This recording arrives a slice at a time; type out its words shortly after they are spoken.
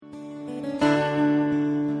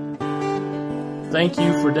Thank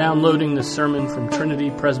you for downloading this sermon from Trinity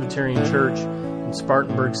Presbyterian Church in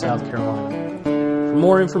Spartanburg, South Carolina. For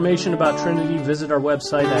more information about Trinity, visit our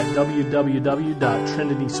website at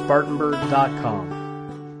www.trinityspartanburg.com.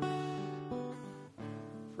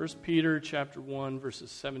 1 Peter chapter 1,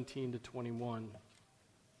 verses 17 to 21.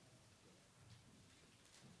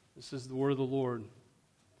 This is the word of the Lord.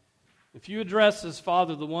 If you address as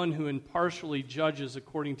Father the one who impartially judges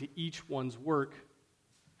according to each one's work,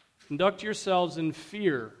 conduct yourselves in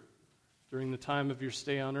fear during the time of your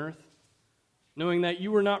stay on earth, knowing that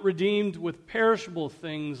you were not redeemed with perishable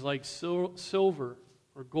things like silver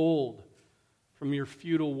or gold from your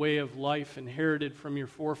futile way of life inherited from your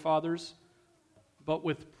forefathers, but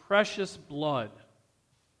with precious blood,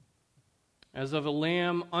 as of a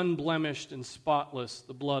lamb unblemished and spotless,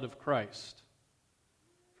 the blood of Christ.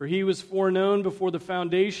 For he was foreknown before the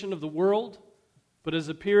foundation of the world, but has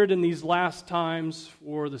appeared in these last times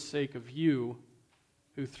for the sake of you,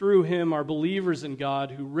 who through him are believers in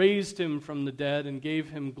God, who raised him from the dead and gave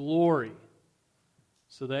him glory,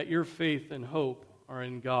 so that your faith and hope are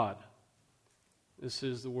in God. This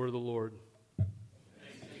is the word of the Lord.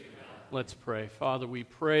 Let's pray. Father, we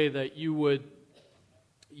pray that you would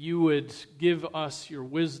give us your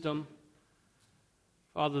wisdom.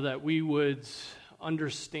 Father, that we would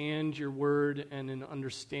understand your word, and in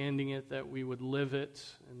understanding it, that we would live it,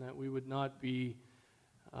 and that we would not be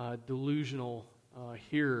delusional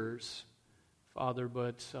hearers, Father,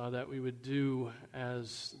 but that we would do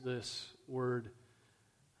as this word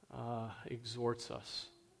exhorts us.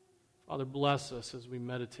 Father, bless us as we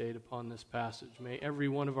meditate upon this passage. May every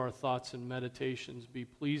one of our thoughts and meditations be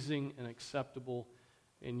pleasing and acceptable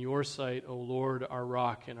in your sight, O Lord, our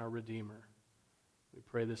rock and our Redeemer. We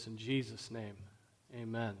pray this in Jesus' name.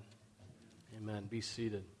 Amen. Amen. Be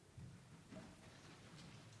seated.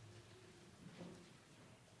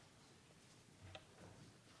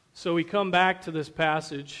 So we come back to this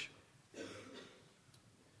passage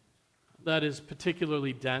that is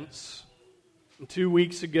particularly dense. 2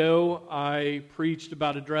 weeks ago, I preached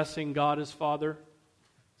about addressing God as Father.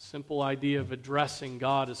 Simple idea of addressing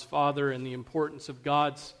God as Father and the importance of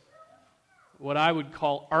God's, what I would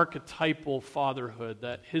call, archetypal fatherhood,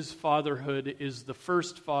 that his fatherhood is the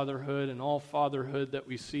first fatherhood, and all fatherhood that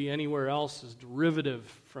we see anywhere else is derivative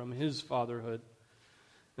from his fatherhood.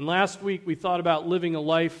 And last week we thought about living a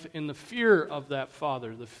life in the fear of that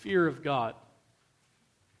Father, the fear of God.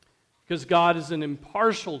 Because God is an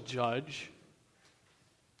impartial judge,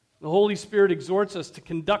 the Holy Spirit exhorts us to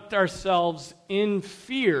conduct ourselves in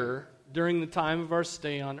fear during the time of our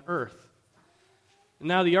stay on earth. And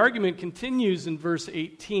now the argument continues in verse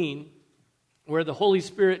 18, where the Holy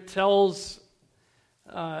Spirit tells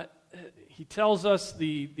us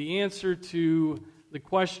the answer to the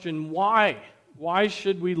question, why? Why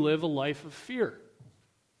should we live a life of fear?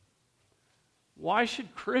 Why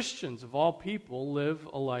should Christians, of all people, live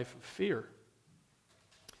a life of fear?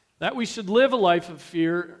 That we should live a life of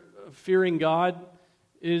fear, fearing God,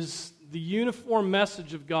 is the uniform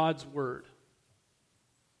message of God's Word.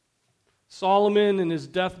 Solomon, in his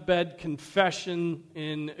deathbed confession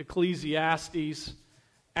in Ecclesiastes,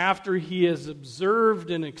 after he has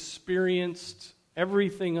observed and experienced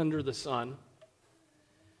everything under the sun,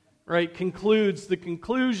 concludes, the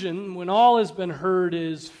conclusion, when all has been heard,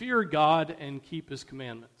 is fear God and keep his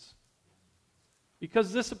commandments.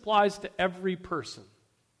 Because this applies to every person.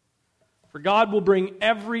 For God will bring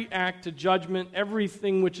every act to judgment,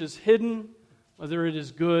 everything which is hidden, whether it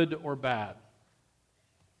is good or bad.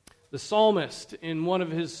 The psalmist, in one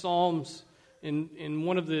of his psalms, in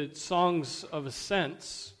one of the songs of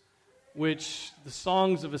ascents, which the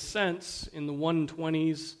songs of ascents in the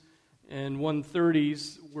 120s and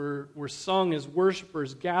 130s were sung as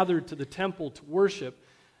worshipers gathered to the temple to worship,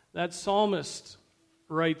 that psalmist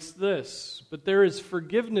writes this, "But there is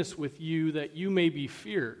forgiveness with you that you may be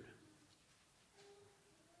feared."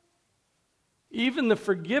 Even the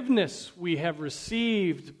forgiveness we have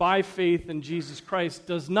received by faith in Jesus Christ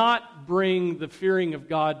does not bring the fearing of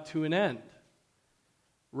God to an end.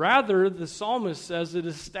 Rather, the psalmist says it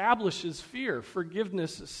establishes fear.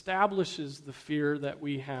 Forgiveness establishes the fear that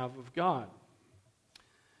we have of God.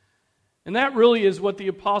 And that really is what the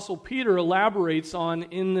Apostle Peter elaborates on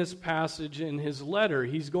in this passage in his letter.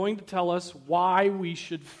 He's going to tell us why we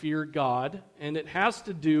should fear God, and it has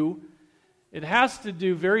to do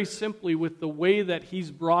very simply with the way that he's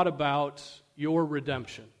brought about your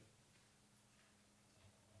redemption.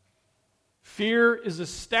 Fear is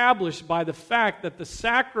established by the fact that the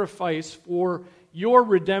sacrifice for your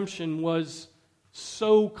redemption was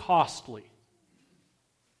so costly.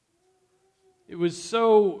 It was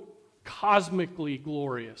so cosmically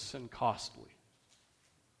glorious and costly.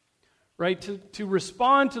 right? To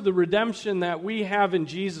respond to the redemption that we have in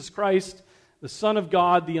Jesus Christ, the Son of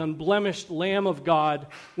God, the unblemished Lamb of God,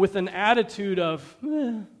 with an attitude of,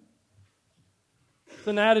 with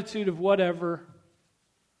an attitude of whatever,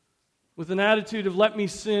 with an attitude of let me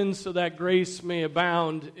sin so that grace may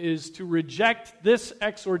abound, is to reject this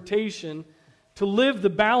exhortation to live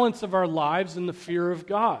the balance of our lives in the fear of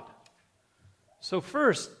God. So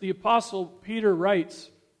first, the Apostle Peter writes,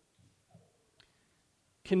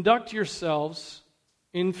 conduct yourselves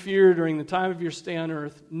in fear during the time of your stay on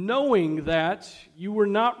earth, knowing that you were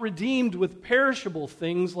not redeemed with perishable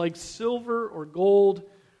things like silver or gold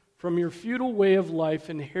from your futile way of life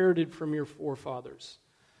inherited from your forefathers.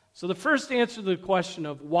 So the first answer to the question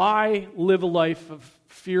of why live a life of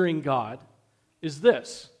fearing God is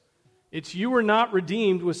this. It's you were not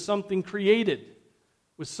redeemed with something created,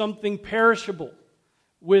 with something perishable,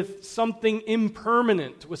 with something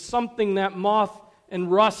impermanent, with something that moth and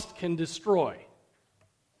rust can destroy.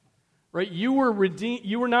 Right? You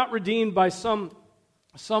were not redeemed by some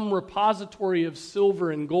repository of silver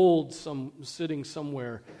and gold sitting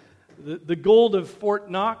somewhere. The gold of Fort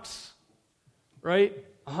Knox, right?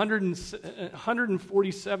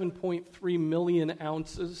 147.3 million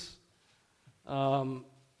ounces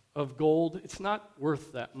of gold. It's not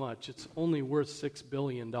worth that much. It's only worth $6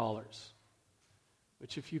 billion.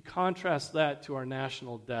 Which if you contrast that to our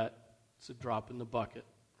national debt, it's a drop in the bucket,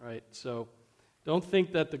 right? So don't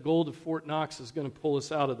think that the gold of Fort Knox is going to pull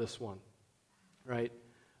us out of this one, right?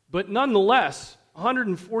 But nonetheless,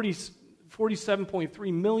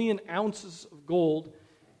 147.3 million ounces of gold,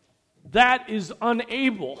 that is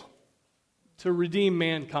unable to redeem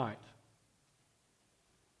mankind.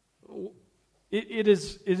 It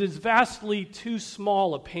is vastly too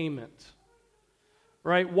small a payment.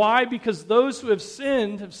 Right? Why? Because those who have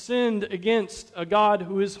sinned against a God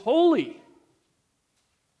who is holy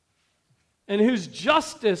and whose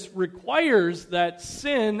justice requires that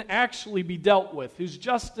sin actually be dealt with, whose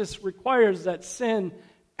justice requires that sin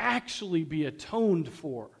actually be atoned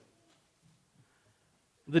for.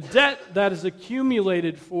 The debt that is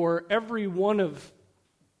accumulated for every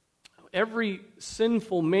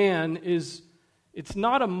sinful man it's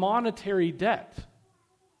not a monetary debt.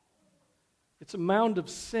 It's a mound of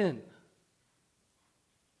sin.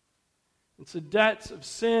 It's a debt of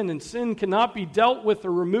sin, and sin cannot be dealt with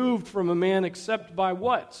or removed from a man except by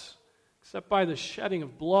what? Except by the shedding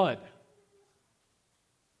of blood.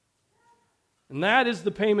 And that is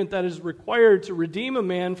the payment that is required to redeem a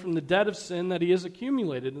man from the debt of sin that he has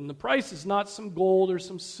accumulated. And the price is not some gold or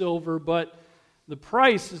some silver, but the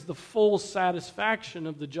price is the full satisfaction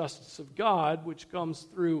of the justice of God, which comes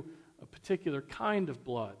through a particular kind of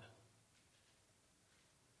blood.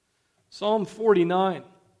 Psalm 49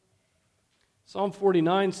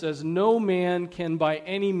 says, no man can by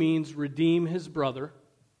any means redeem his brother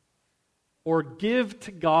or give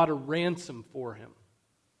to God a ransom for him.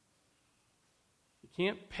 You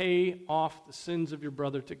can't pay off the sins of your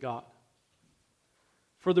brother to God.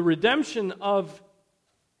 For the redemption of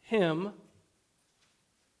him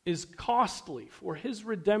is costly, for his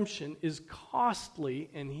redemption is costly,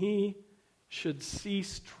 and he should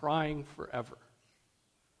cease trying forever.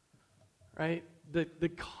 Right? The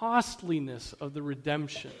costliness of the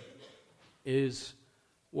redemption is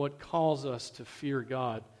what calls us to fear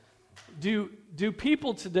God. Do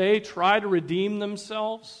people today try to redeem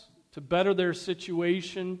themselves, to better their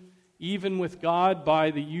situation, even with God,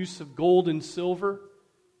 by the use of gold and silver,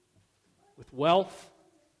 with wealth?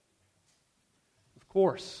 Of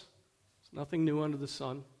course. It's nothing new under the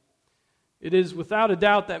sun. It is without a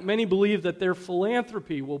doubt that many believe that their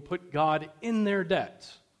philanthropy will put God in their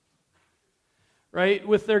debt. Right?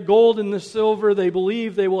 With their gold and the silver, they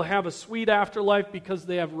believe they will have a sweet afterlife because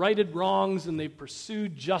they have righted wrongs and they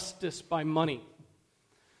pursued justice by money.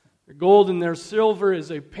 Their gold and their silver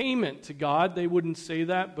is a payment to God. They wouldn't say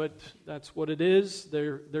that, but that's what it is.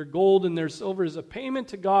 Their gold and their silver is a payment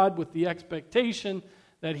to God with the expectation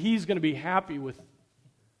that He's going to be happy with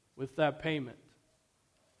that payment.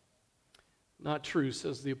 Not true,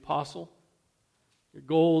 says the apostle. Your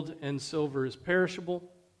gold and silver is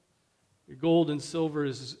perishable. Your gold and silver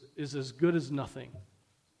is as good as nothing.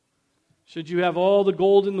 Should you have all the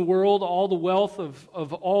gold in the world, all the wealth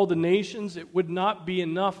of all the nations, it would not be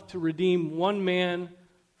enough to redeem one man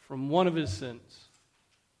from one of his sins.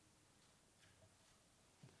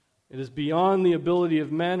 It is beyond the ability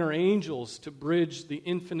of men or angels to bridge the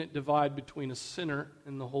infinite divide between a sinner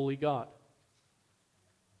and the holy God.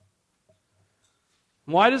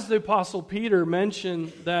 Why does the Apostle Peter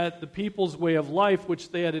mention that the people's way of life, which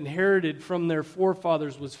they had inherited from their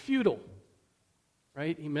forefathers, was futile?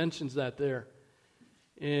 Right? He mentions that there.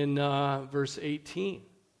 in verse 18.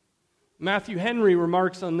 Matthew Henry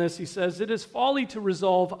remarks on this. He says, "It is folly to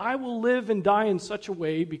resolve, I will live and die in such a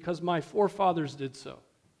way because my forefathers did so.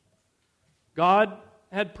 God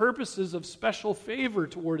had purposes of special favor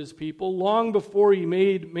toward his people long before he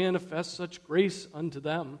made manifest such grace unto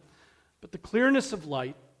them. But the clearness of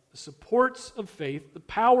light, the supports of faith, the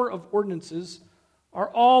power of ordinances are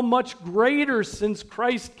all much greater since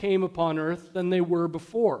Christ came upon earth than they were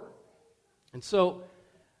before." And so,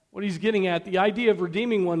 what he's getting at, the idea of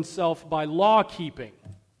redeeming oneself by law keeping,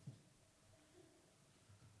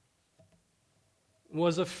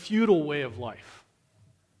 was a feudal way of life.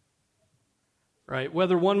 Right?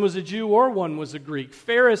 Whether one was a Jew or one was a Greek,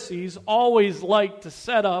 Pharisees always like to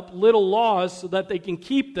set up little laws so that they can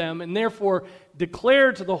keep them and therefore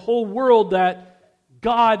declare to the whole world that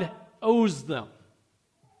God owes them.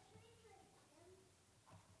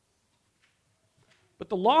 But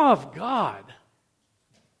the law of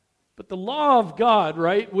God,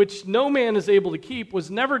 right, which no man is able to keep,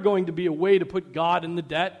 was never going to be a way to put God in the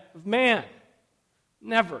debt of man.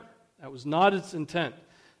 Never. That was not its intent.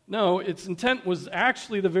 No, its intent was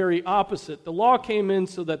actually the very opposite. The law came in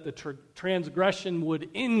so that the transgression would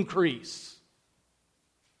increase.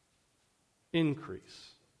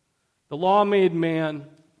 Increase. The law made man,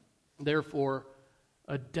 therefore,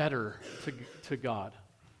 a debtor to God.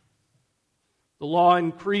 The law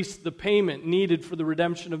increased the payment needed for the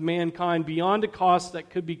redemption of mankind beyond a cost that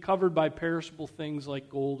could be covered by perishable things like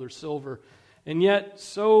gold or silver. And yet,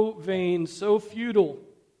 so vain, so futile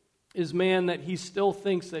is man that he still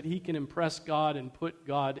thinks that he can impress God and put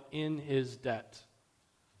God in his debt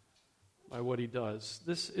by what he does.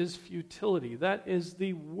 This is futility. That is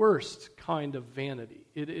the worst kind of vanity.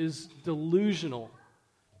 It is delusional,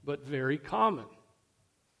 but very common.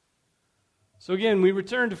 So again, we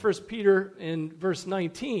return to 1 Peter in verse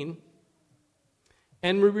 19,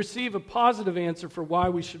 and we receive a positive answer for why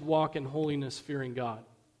we should walk in holiness, fearing God.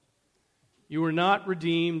 You were not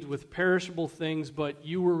redeemed with perishable things, but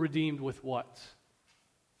you were redeemed with what?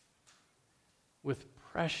 With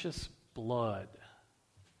precious blood.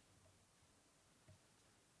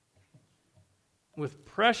 With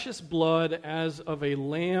precious blood as of a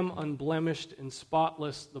lamb unblemished and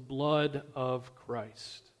spotless, the blood of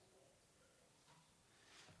Christ.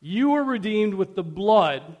 You were redeemed with the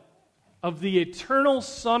blood of the eternal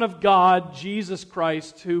Son of God, Jesus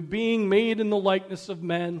Christ, who being made in the likeness of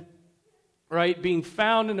men, right, being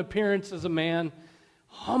found in appearance as a man,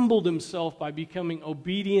 humbled himself by becoming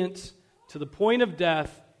obedient to the point of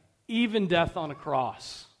death, even death on a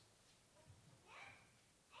cross.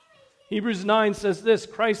 Hebrews 9 says this,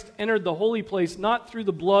 Christ entered the holy place not through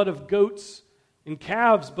the blood of goats and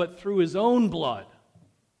calves, but through his own blood,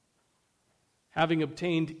 having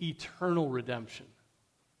obtained eternal redemption.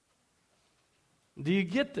 Do you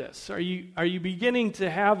get this? Are you beginning to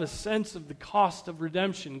have a sense of the cost of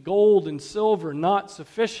redemption? Gold and silver not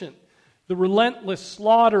sufficient. The relentless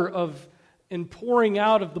slaughter and pouring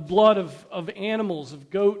out of the blood of animals, of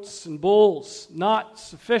goats and bulls, not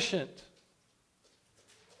sufficient.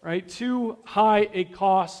 Right? Too high a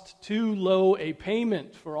cost, too low a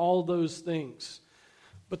payment for all those things.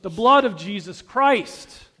 But the blood of Jesus Christ,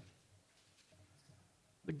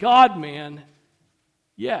 the God-man,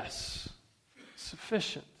 yes,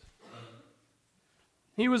 sufficient.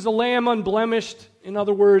 He was a lamb unblemished. In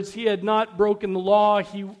other words, he had not broken the law.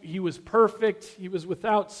 He was perfect. He was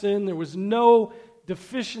without sin. There was no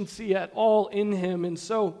deficiency at all in him. And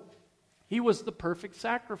so, he was the perfect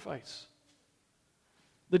sacrifice.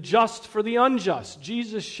 The just for the unjust.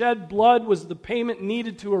 Jesus' shed blood was the payment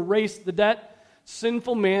needed to erase the debt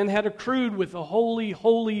sinful man had accrued with a holy,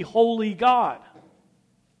 holy, holy God.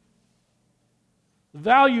 The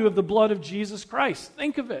value of the blood of Jesus Christ.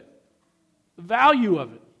 Think of it. The value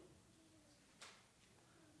of it.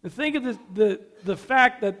 And think of the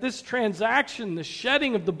fact that this transaction, the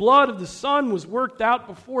shedding of the blood of the Son, was worked out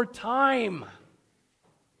before time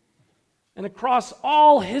and across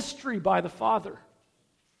all history by the Father.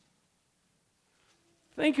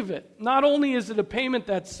 Think of it. Not only is it a payment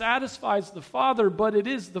that satisfies the Father, but it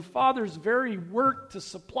is the Father's very work to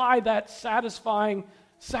supply that satisfying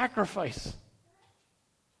sacrifice.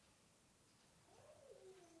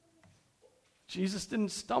 Jesus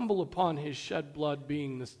didn't stumble upon his shed blood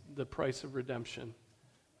being the price of redemption.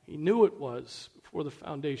 He knew it was before the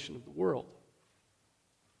foundation of the world.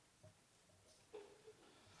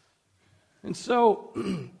 And so,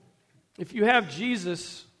 if you have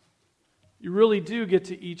Jesus, you really do get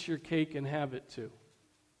to eat your cake and have it too.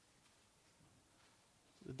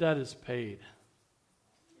 The debt is paid.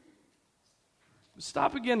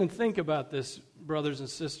 Stop again and think about this, brothers and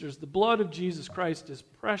sisters. The blood of Jesus Christ is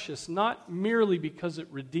precious, not merely because it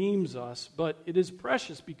redeems us, but it is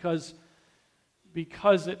precious because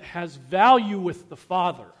it has value with the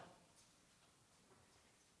Father.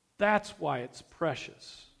 That's why it's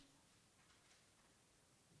precious.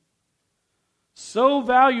 So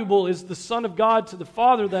valuable is the Son of God to the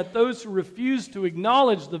Father that those who refuse to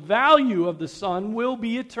acknowledge the value of the Son will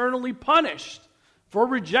be eternally punished for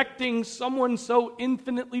rejecting someone so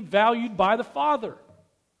infinitely valued by the Father.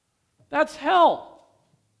 That's hell.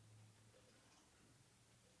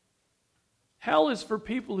 Hell is for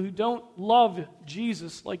people who don't love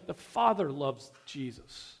Jesus like the Father loves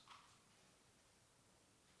Jesus.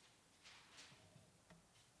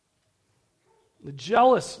 The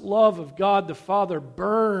jealous love of God the Father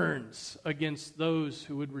burns against those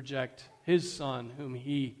who would reject His Son, whom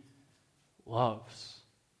He loves.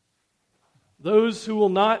 Those who will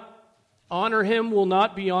not honor Him will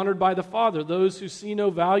not be honored by the Father. Those who see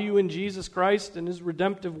no value in Jesus Christ and His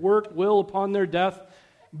redemptive work will, upon their death,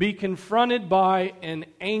 be confronted by an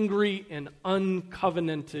angry and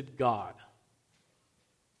uncovenanted God.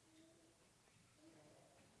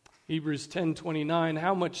 Hebrews 10:29,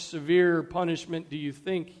 how much severe punishment do you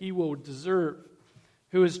think He will deserve,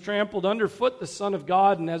 who has trampled underfoot the Son of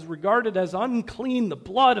God and has regarded as unclean the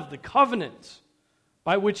blood of the covenant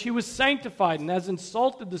by which He was sanctified and has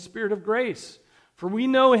insulted the Spirit of grace? For we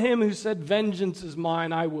know Him who said, vengeance is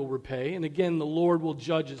mine, I will repay. And again, the Lord will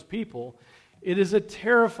judge His people. It is a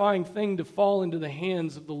terrifying thing to fall into the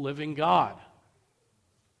hands of the living God.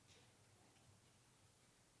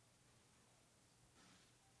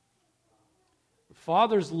 The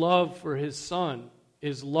Father's love for His Son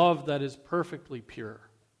is love that is perfectly pure.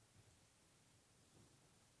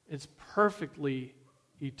 It's perfectly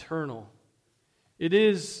eternal. It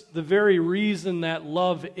is the very reason that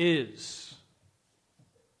love is.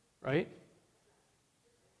 Right?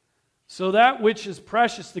 So that which is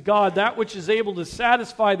precious to God, that which is able to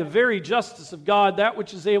satisfy the very justice of God, that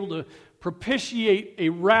which is able to propitiate a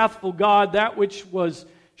wrathful God, that which was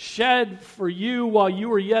shed for you while you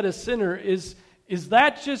were yet a sinner, is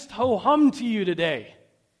that just ho-hum to you today?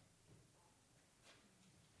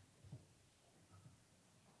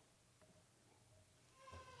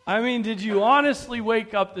 I mean, did you honestly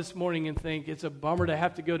wake up this morning and think it's a bummer to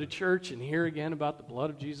have to go to church and hear again about the blood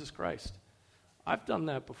of Jesus Christ? I've done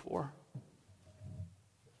that before.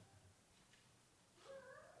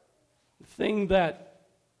 The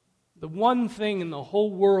one thing in the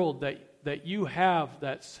whole world that you have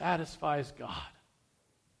that satisfies God,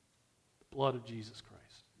 the blood of Jesus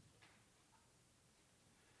Christ.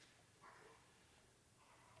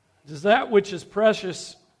 Does that which is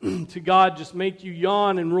precious to God just make you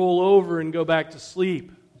yawn and roll over and go back to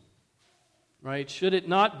sleep? Right? Should it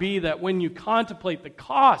not be that when you contemplate the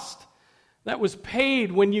cost that was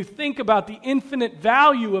paid, when you think about the infinite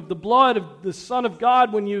value of the blood of the Son of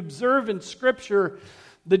God, when you observe in Scripture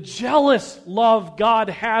the jealous love God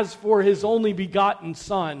has for His only begotten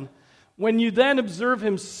Son, when you then observe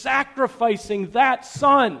Him sacrificing that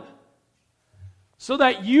Son so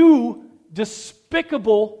that you,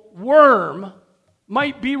 despicable worm,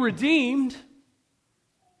 might be redeemed,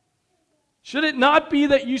 should it not be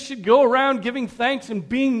that you should go around giving thanks and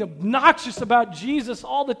being obnoxious about Jesus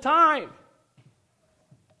all the time?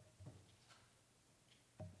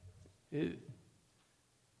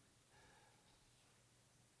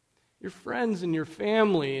 Your friends and your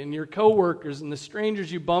family and your coworkers and the strangers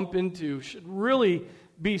you bump into should really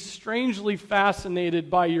be strangely fascinated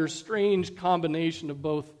by your strange combination of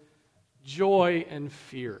both joy and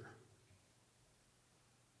fear.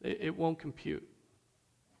 It won't compute.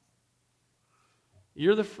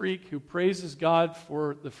 You're the freak who praises God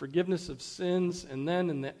for the forgiveness of sins, and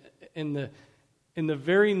then in the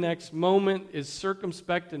very next moment is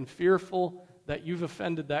circumspect and fearful that you've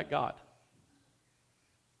offended that God.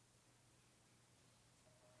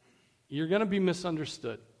 You're going to be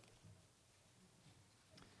misunderstood.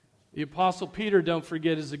 The Apostle Peter, don't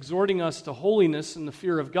forget, is exhorting us to holiness and the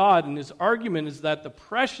fear of God, and his argument is that the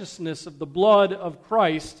preciousness of the blood of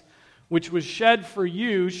Christ, which was shed for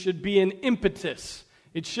you, should be an impetus.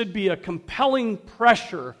 It should be a compelling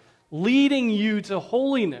pressure leading you to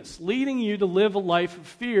holiness, leading you to live a life of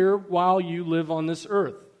fear while you live on this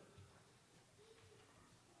earth.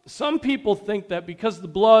 Some people think that because the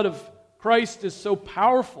blood of Christ is so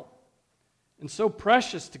powerful and so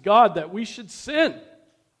precious to God that we should sin,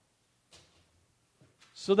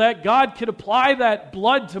 so that God could apply that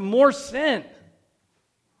blood to more sin.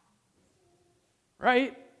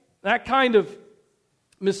 Right? That kind of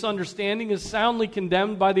misunderstanding is soundly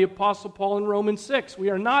condemned by the Apostle Paul in Romans 6. We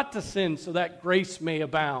are not to sin so that grace may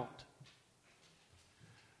abound.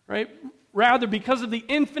 Right? Rather, because of the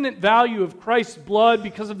infinite value of Christ's blood,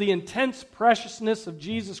 because of the intense preciousness of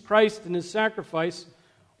Jesus Christ and His sacrifice,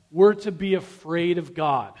 we're to be afraid of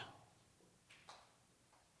God.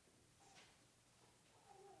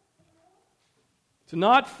 To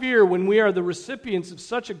not fear when we are the recipients of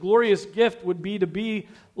such a glorious gift would be to be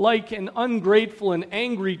like an ungrateful and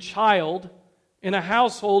angry child in a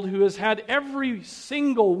household who has had every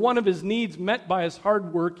single one of his needs met by his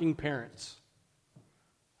hardworking parents.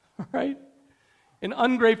 Right? An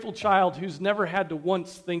ungrateful child who's never had to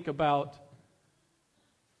once think about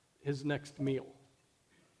his next meal.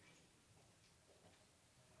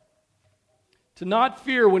 To not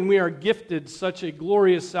fear when we are gifted such a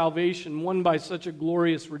glorious salvation, won by such a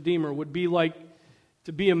glorious Redeemer, would be like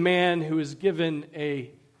to be a man who is given a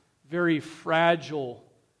very fragile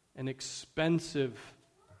and expensive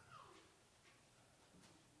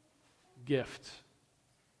gift,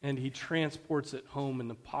 and he transports it home in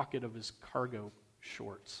the pocket of his cargo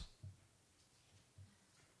shorts,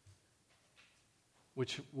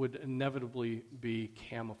 which would inevitably be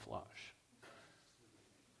camouflage.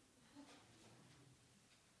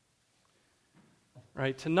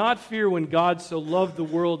 Right? To not fear when God so loved the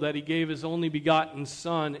world that He gave His only begotten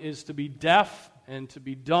Son is to be deaf and to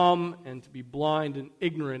be dumb and to be blind and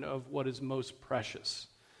ignorant of what is most precious.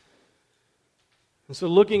 And so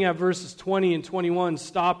looking at verses 20 and 21,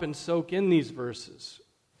 stop and soak in these verses.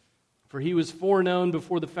 For He was foreknown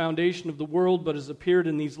before the foundation of the world, but has appeared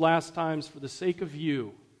in these last times for the sake of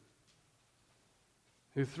you,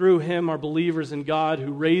 who through Him are believers in God,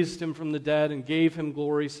 who raised Him from the dead and gave Him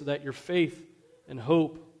glory, so that your faith and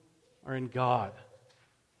hope are in God.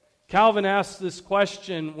 Calvin asked this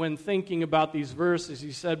question when thinking about these verses.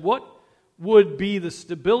 He said, what would be the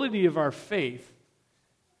stability of our faith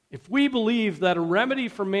if we believed that a remedy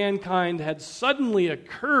for mankind had suddenly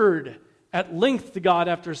occurred at length to God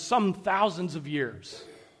after some thousands of years?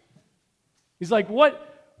 He's like,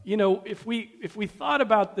 if we thought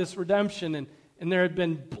about this redemption and there had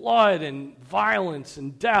been blood and violence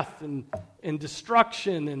and death and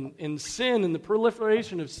destruction and sin and the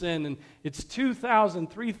proliferation of sin, and it's 2,000,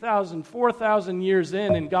 3,000, 4,000 years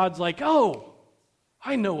in, and God's like, oh,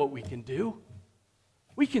 I know what we can do.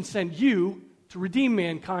 We can send you to redeem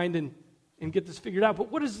mankind and get this figured out.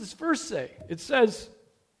 But what does this verse say? It says,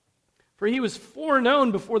 for He was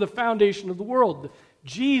foreknown before the foundation of the world.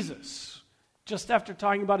 Jesus, just after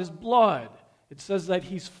talking about His blood, it says that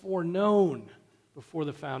He's foreknown before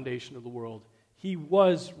the foundation of the world. He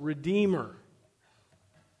was Redeemer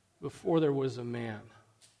before there was a man.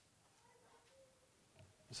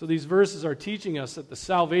 So these verses are teaching us that the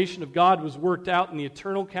salvation of God was worked out in the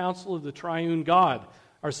eternal counsel of the triune God.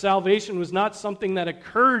 Our salvation was not something that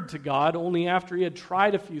occurred to God only after He had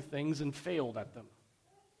tried a few things and failed at them.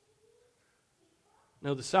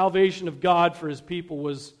 No, the salvation of God for His people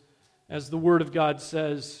was, as the Word of God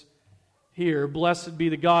says here, blessed be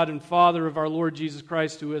the God and Father of our Lord Jesus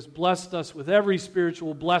Christ, who has blessed us with every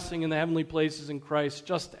spiritual blessing in the heavenly places in Christ,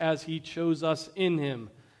 just as He chose us in Him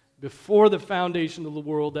before the foundation of the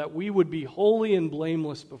world, that we would be holy and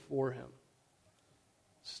blameless before Him.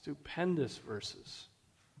 Stupendous verses.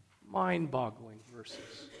 Mind-boggling verses.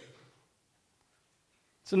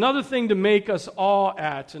 It's another thing to make us awe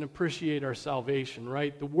at and appreciate our salvation,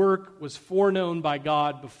 right? The work was foreknown by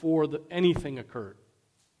God before anything occurred.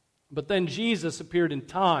 But then Jesus appeared in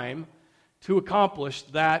time to accomplish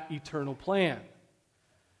that eternal plan.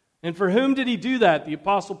 And for whom did He do that? The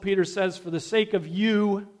Apostle Peter says, for the sake of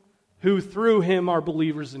you who through Him are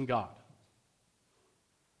believers in God.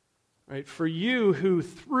 Right? For you who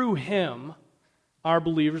through Him are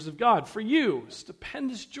believers of God. For you,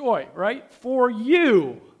 stupendous joy, right? For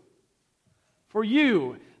you. For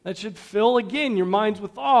you. That should fill, again, your minds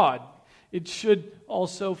with awe. It should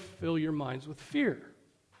also fill your minds with fear.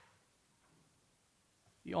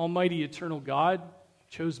 The almighty eternal God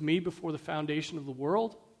chose me before the foundation of the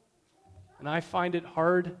world, and I find it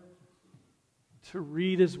hard to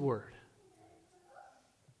read His Word.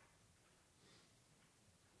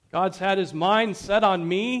 God's had His mind set on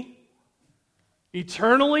me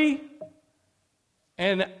eternally,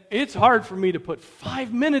 and it's hard for me to put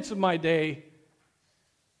 5 minutes of my day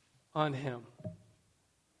on Him.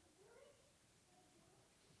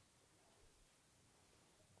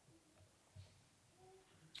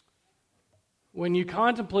 When you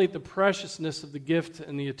contemplate the preciousness of the gift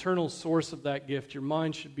and the eternal source of that gift, your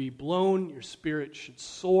mind should be blown, your spirit should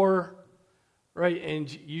soar, right? And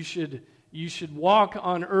you should walk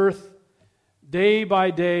on earth day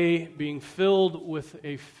by day being filled with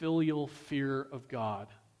a filial fear of God,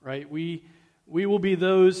 right? We will be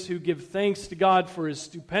those who give thanks to God for His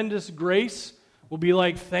stupendous grace. We'll be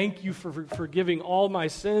like, thank you for forgiving all my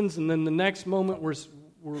sins. And then the next moment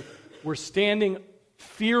we're standing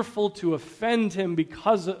fearful to offend Him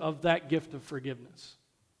because of that gift of forgiveness.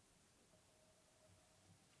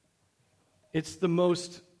 It's the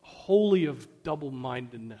most holy of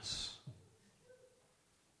double-mindedness.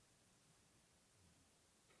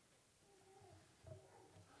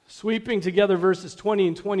 Sweeping together verses 20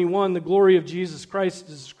 and 21, the glory of Jesus Christ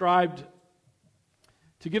is described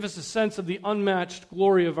to give us a sense of the unmatched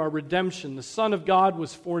glory of our redemption. The Son of God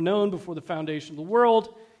was foreknown before the foundation of the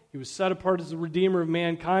world. He was set apart as the Redeemer of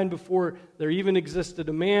mankind before there even existed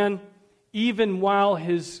a man. Even while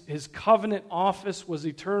his covenant office was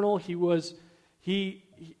eternal, he was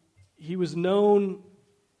known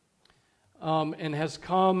and has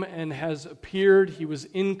come and has appeared. He was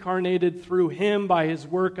incarnated through Him by His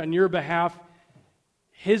work on your behalf.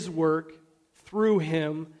 His work through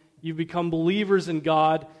Him. You've become believers in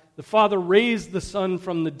God. The Father raised the Son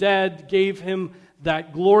from the dead, gave Him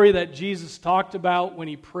that glory that Jesus talked about when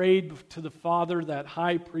He prayed to the Father, that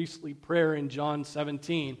high priestly prayer in John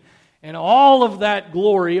 17. And all of that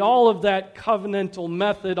glory, all of that covenantal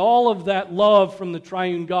method, all of that love from the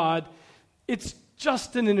triune God, it's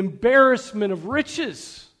just an embarrassment of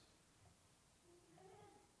riches.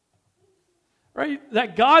 Right?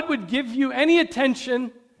 That God would give you any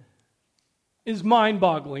attention is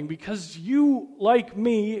mind-boggling because you, like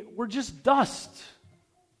me, were just dust.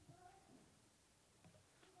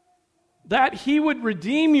 That He would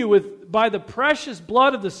redeem you by the precious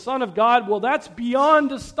blood of the Son of God, well, that's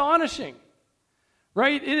beyond astonishing.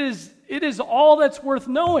 Right? It is all that's worth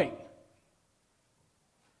knowing.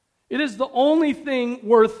 It is the only thing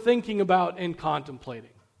worth thinking about and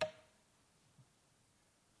contemplating.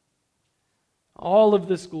 All of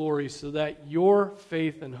this glory so that your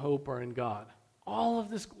faith and hope are in God. All of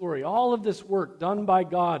this glory, all of this work done by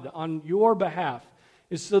God on your behalf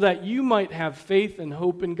is so that you might have faith and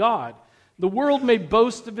hope in God. The world may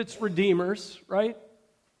boast of its redeemers, right?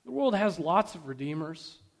 The world has lots of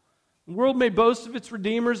redeemers. The world may boast of its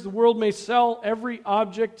redeemers. The world may sell every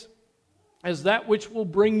object as that which will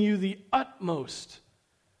bring you the utmost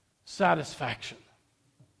satisfaction.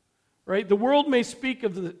 Right? The world may speak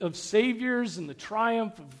of saviors and the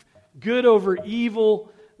triumph of good over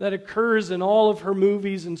evil that occurs in all of her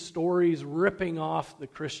movies and stories, ripping off the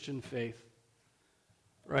Christian faith.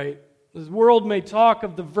 Right? The world may talk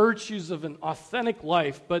of the virtues of an authentic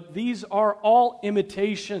life, but these are all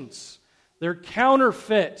imitations. They're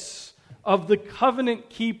counterfeits of the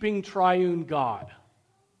covenant-keeping triune God.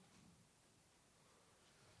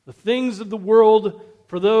 The things of the world,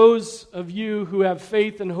 for those of you who have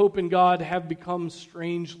faith and hope in God, have become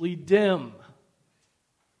strangely dim.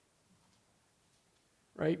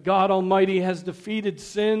 Right? God Almighty has defeated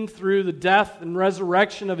sin through the death and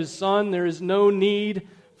resurrection of His Son. There is no need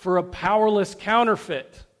for a powerless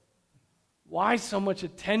counterfeit. Why so much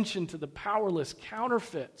attention to the powerless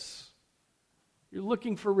counterfeits? You're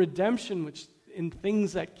looking for redemption in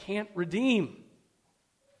things that can't redeem.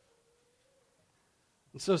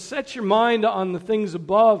 And so set your mind on the things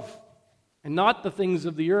above and not the things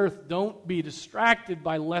of the earth. Don't be distracted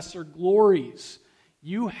by lesser glories.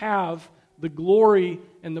 You have the glory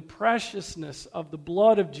and the preciousness of the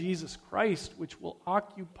blood of Jesus Christ, which will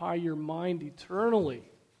occupy your mind eternally.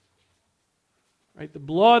 Right? The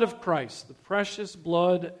blood of Christ, the precious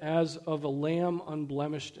blood as of a lamb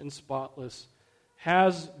unblemished and spotless,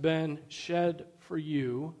 has been shed for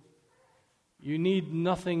you. You need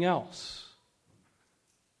nothing else.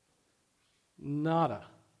 Nada.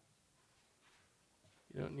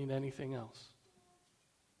 You don't need anything else.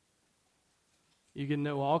 You can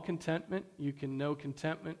know all contentment. You can know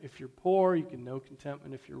contentment if you're poor. You can know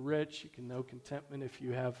contentment if you're rich. You can know contentment if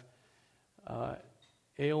you have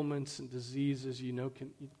ailments and diseases. You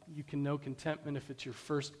can know contentment if it's your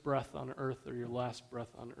first breath on earth or your last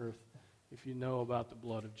breath on earth, if you know about the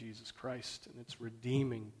blood of Jesus Christ and its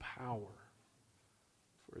redeeming power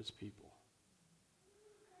for His people.